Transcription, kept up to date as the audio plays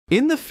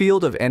In the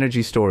field of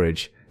energy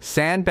storage,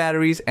 sand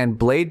batteries and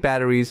blade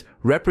batteries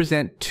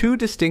represent two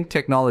distinct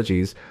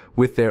technologies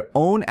with their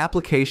own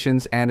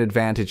applications and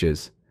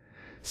advantages.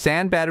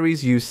 Sand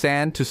batteries use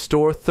sand to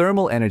store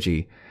thermal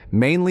energy,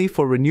 mainly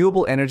for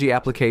renewable energy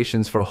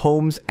applications for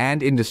homes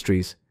and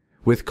industries,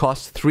 with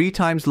costs 3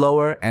 times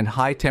lower and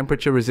high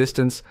temperature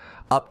resistance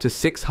up to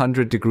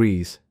 600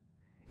 degrees.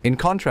 In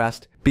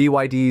contrast,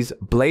 BYD's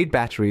blade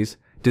batteries,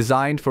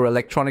 designed for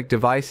electronic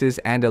devices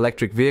and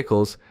electric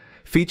vehicles,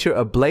 feature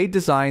a blade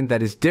design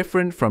that is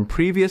different from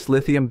previous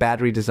lithium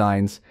battery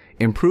designs,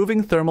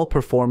 improving thermal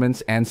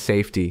performance and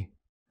safety.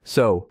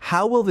 So,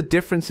 how will the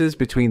differences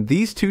between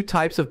these two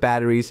types of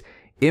batteries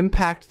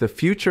impact the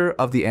future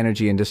of the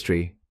energy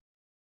industry?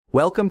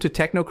 Welcome to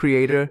Techno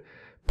Creator.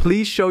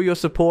 Please show your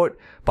support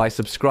by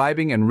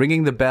subscribing and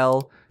ringing the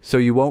bell so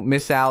you won't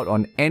miss out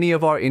on any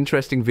of our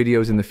interesting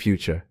videos in the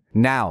future.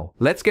 Now,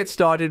 let's get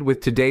started with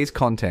today's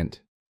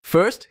content.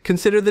 First,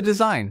 consider the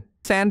design.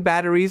 Sand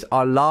batteries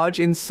are large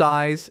in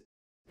size,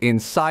 in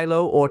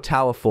silo or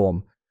tower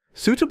form,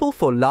 suitable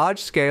for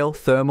large-scale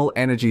thermal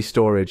energy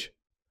storage.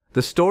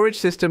 The storage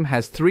system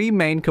has 3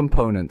 main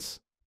components: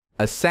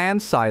 a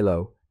sand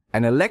silo,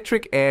 an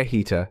electric air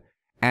heater,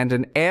 and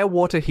an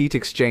air-water heat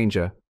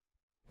exchanger.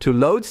 To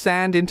load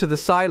sand into the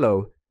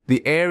silo,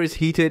 the air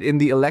is heated in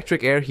the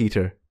electric air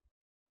heater.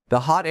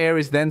 The hot air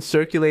is then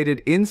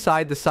circulated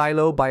inside the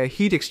silo by a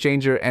heat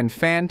exchanger and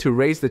fan to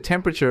raise the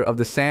temperature of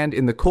the sand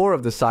in the core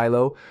of the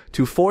silo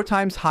to 4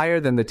 times higher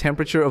than the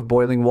temperature of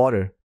boiling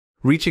water,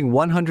 reaching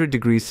 100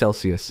 degrees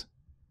Celsius.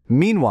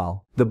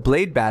 Meanwhile, the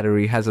blade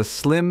battery has a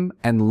slim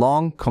and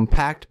long,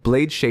 compact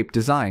blade-shaped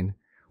design,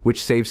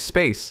 which saves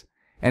space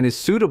and is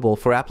suitable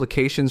for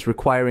applications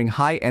requiring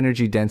high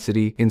energy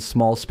density in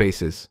small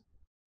spaces.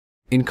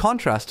 In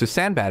contrast to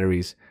sand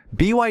batteries,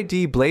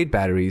 BYD blade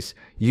batteries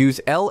use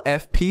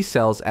LFP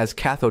cells as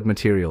cathode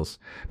materials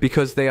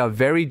because they are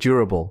very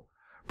durable,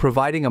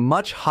 providing a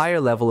much higher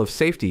level of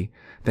safety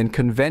than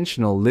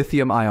conventional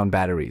lithium-ion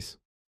batteries.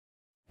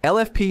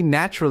 LFP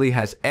naturally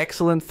has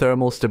excellent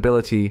thermal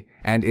stability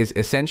and is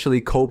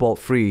essentially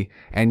cobalt-free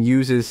and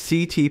uses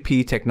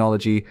CTP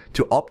technology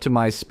to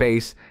optimize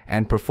space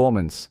and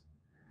performance.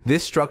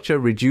 This structure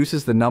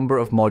reduces the number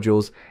of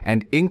modules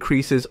and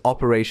increases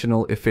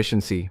operational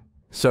efficiency.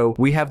 So,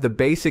 we have the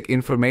basic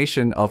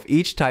information of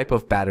each type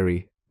of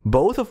battery,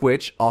 both of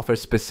which offer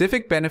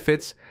specific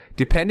benefits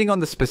depending on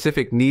the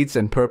specific needs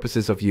and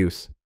purposes of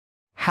use.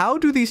 How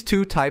do these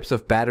two types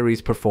of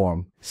batteries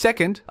perform?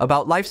 Second,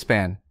 about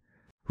lifespan.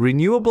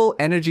 Renewable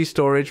energy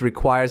storage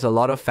requires a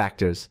lot of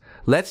factors.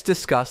 Let's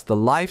discuss the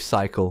life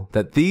cycle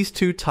that these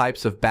two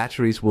types of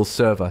batteries will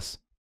serve us.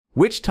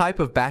 Which type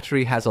of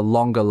battery has a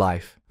longer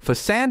life? For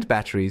sand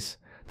batteries,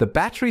 the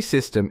battery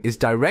system is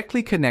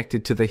directly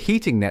connected to the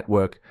heating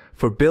network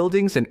for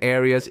buildings and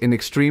areas in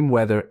extreme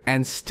weather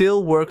and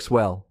still works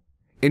well.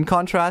 In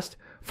contrast,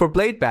 for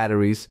blade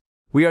batteries,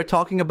 we are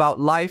talking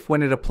about life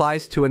when it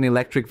applies to an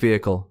electric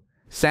vehicle.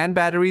 Sand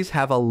batteries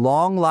have a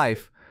long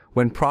life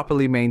when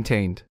properly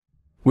maintained.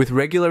 With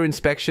regular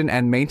inspection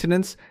and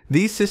maintenance,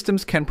 these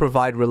systems can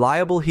provide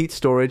reliable heat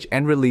storage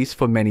and release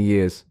for many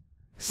years.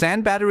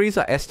 Sand batteries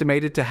are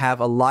estimated to have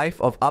a life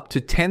of up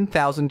to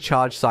 10,000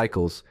 charge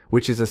cycles,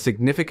 which is a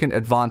significant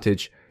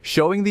advantage,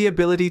 showing the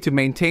ability to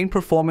maintain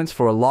performance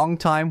for a long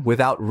time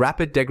without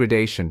rapid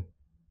degradation.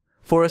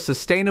 For a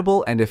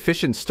sustainable and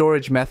efficient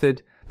storage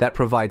method that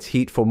provides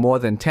heat for more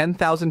than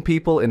 10,000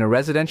 people in a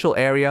residential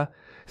area,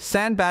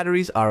 sand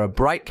batteries are a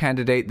bright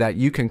candidate that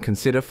you can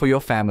consider for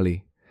your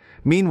family.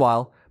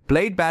 Meanwhile,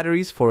 blade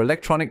batteries for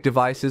electronic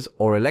devices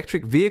or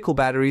electric vehicle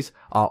batteries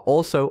are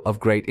also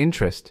of great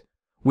interest.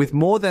 With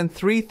more than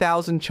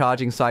 3,000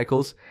 charging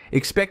cycles,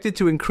 expected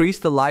to increase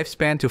the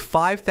lifespan to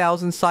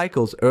 5,000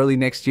 cycles early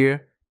next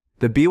year,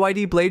 the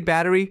BYD blade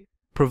battery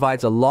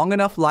provides a long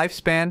enough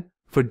lifespan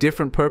for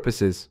different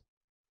purposes.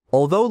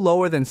 Although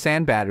lower than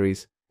sand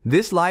batteries,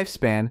 this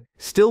lifespan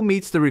still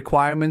meets the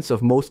requirements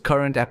of most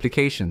current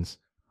applications.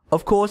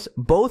 Of course,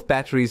 both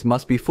batteries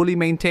must be fully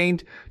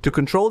maintained to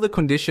control the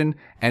condition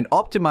and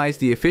optimize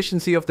the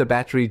efficiency of the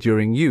battery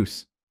during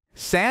use.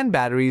 Sand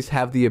batteries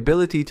have the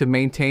ability to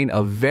maintain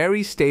a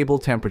very stable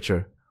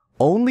temperature,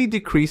 only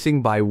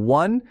decreasing by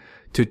 1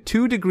 to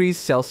 2 degrees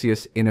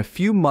Celsius in a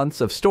few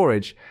months of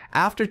storage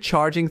after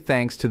charging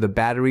thanks to the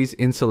battery's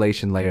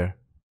insulation layer.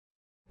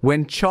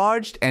 When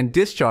charged and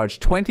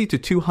discharged 20 to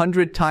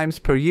 200 times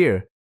per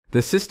year,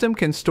 the system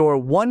can store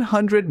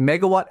 100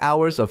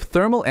 megawatt-hours of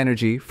thermal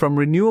energy from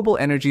renewable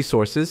energy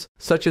sources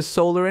such as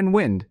solar and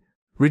wind,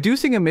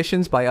 reducing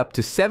emissions by up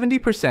to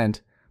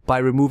 70% by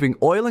removing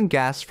oil and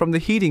gas from the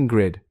heating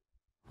grid.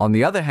 On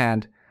the other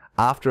hand,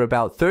 after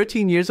about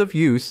 13 years of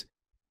use,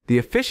 the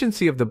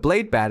efficiency of the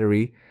blade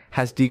battery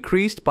has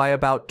decreased by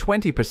about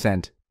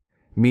 20%,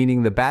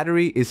 meaning the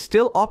battery is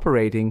still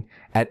operating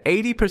at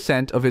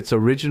 80% of its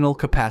original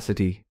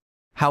capacity.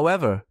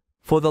 However,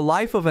 for the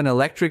life of an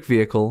electric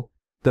vehicle,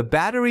 the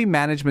battery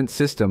management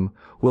system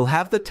will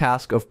have the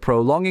task of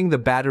prolonging the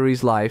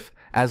battery's life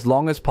as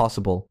long as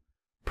possible,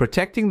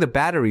 protecting the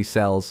battery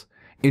cells,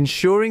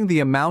 ensuring the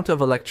amount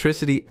of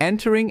electricity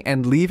entering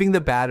and leaving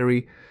the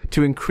battery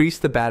to increase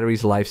the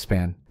battery's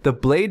lifespan. The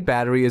Blade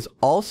battery is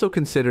also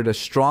considered a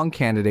strong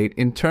candidate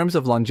in terms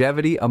of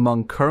longevity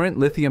among current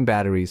lithium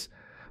batteries,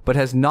 but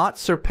has not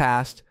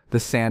surpassed the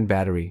sand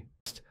battery.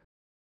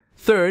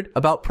 Third,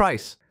 about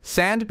price.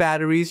 Sand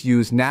batteries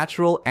use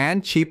natural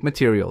and cheap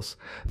materials.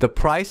 The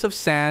price of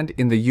sand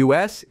in the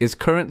US is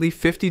currently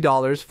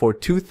 $50 for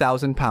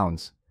 2,000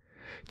 pounds.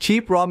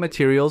 Cheap raw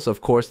materials,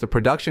 of course, the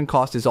production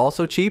cost is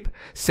also cheap.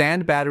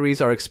 Sand batteries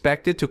are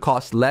expected to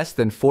cost less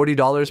than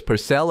 $40 per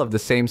cell of the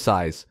same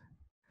size.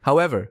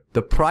 However,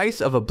 the price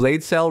of a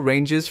blade cell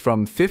ranges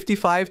from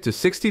 $55 to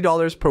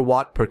 $60 per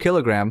watt per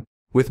kilogram,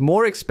 with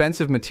more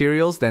expensive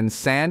materials than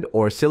sand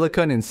or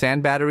silicon in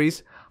sand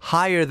batteries,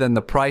 higher than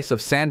the price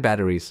of sand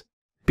batteries.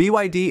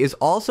 BYD is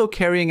also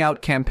carrying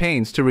out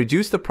campaigns to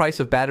reduce the price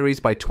of batteries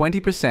by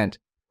 20%,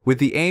 with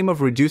the aim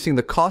of reducing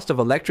the cost of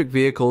electric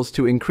vehicles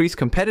to increase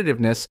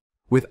competitiveness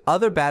with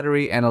other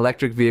battery and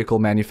electric vehicle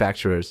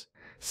manufacturers.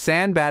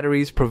 Sand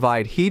batteries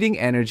provide heating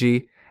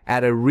energy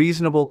at a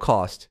reasonable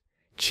cost,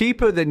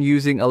 cheaper than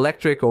using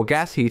electric or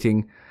gas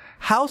heating.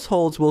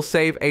 Households will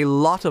save a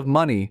lot of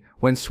money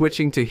when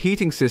switching to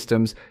heating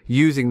systems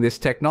using this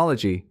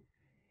technology.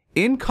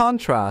 In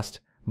contrast,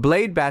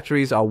 blade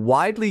batteries are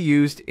widely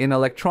used in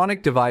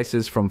electronic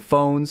devices from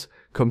phones,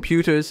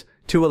 computers,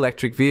 to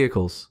electric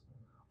vehicles.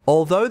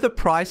 Although the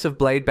price of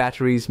blade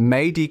batteries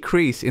may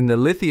decrease in the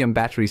lithium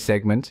battery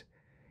segment,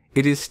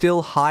 it is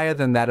still higher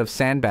than that of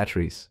sand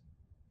batteries.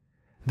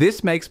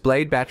 This makes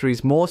blade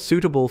batteries more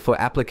suitable for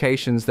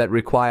applications that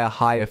require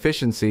high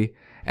efficiency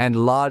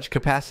and large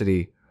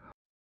capacity.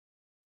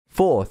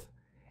 Fourth,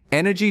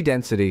 energy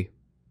density.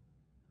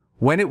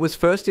 When it was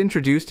first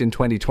introduced in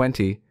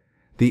 2020,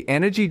 the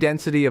energy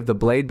density of the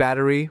blade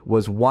battery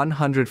was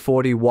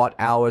 140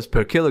 watt-hours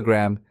per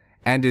kilogram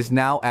and is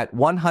now at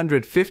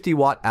 150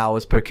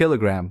 watt-hours per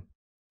kilogram.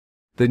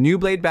 The new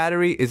blade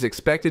battery is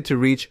expected to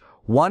reach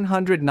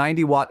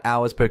 190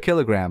 watt-hours per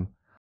kilogram,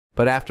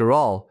 but after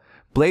all,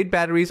 blade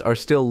batteries are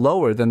still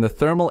lower than the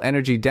thermal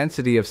energy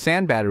density of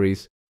sand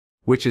batteries,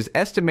 which is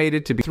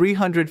estimated to be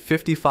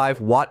 355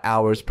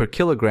 watt-hours per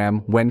kilogram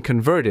when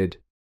converted.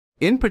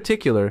 In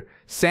particular,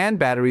 sand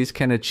batteries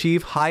can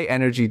achieve high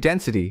energy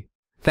density,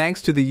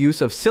 thanks to the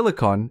use of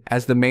silicon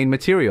as the main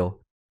material,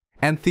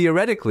 and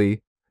theoretically,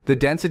 the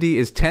density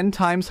is 10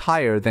 times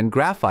higher than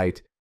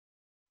graphite,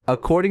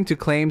 according to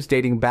claims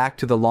dating back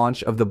to the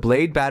launch of the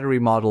blade battery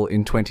model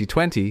in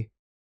 2020.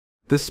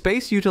 The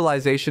space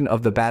utilization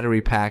of the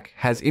battery pack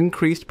has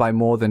increased by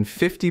more than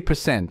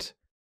 50%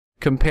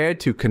 compared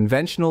to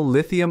conventional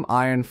lithium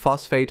iron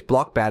phosphate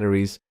block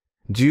batteries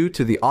due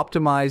to the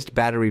optimized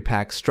battery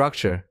pack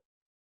structure.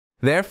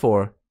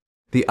 Therefore,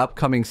 the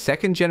upcoming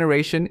second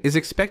generation is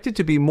expected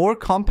to be more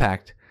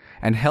compact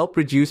and help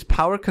reduce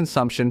power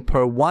consumption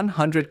per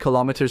 100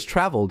 kilometers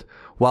traveled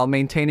while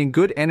maintaining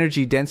good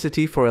energy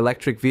density for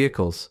electric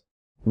vehicles.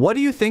 What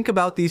do you think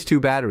about these two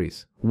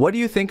batteries? What do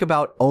you think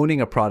about owning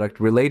a product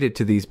related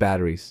to these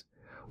batteries?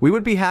 We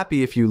would be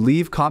happy if you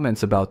leave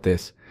comments about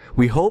this.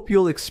 We hope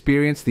you'll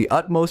experience the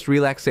utmost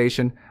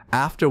relaxation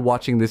after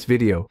watching this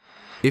video.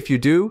 If you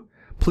do,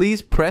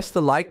 please press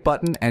the like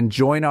button and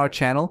join our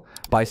channel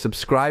by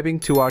subscribing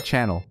to our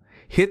channel.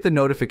 Hit the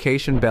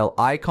notification bell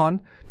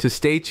icon to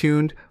stay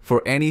tuned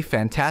for any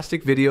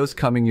fantastic videos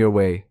coming your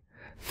way.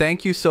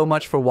 Thank you so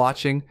much for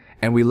watching,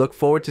 and we look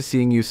forward to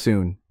seeing you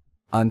soon.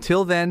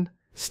 Until then,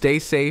 stay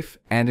safe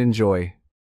and enjoy.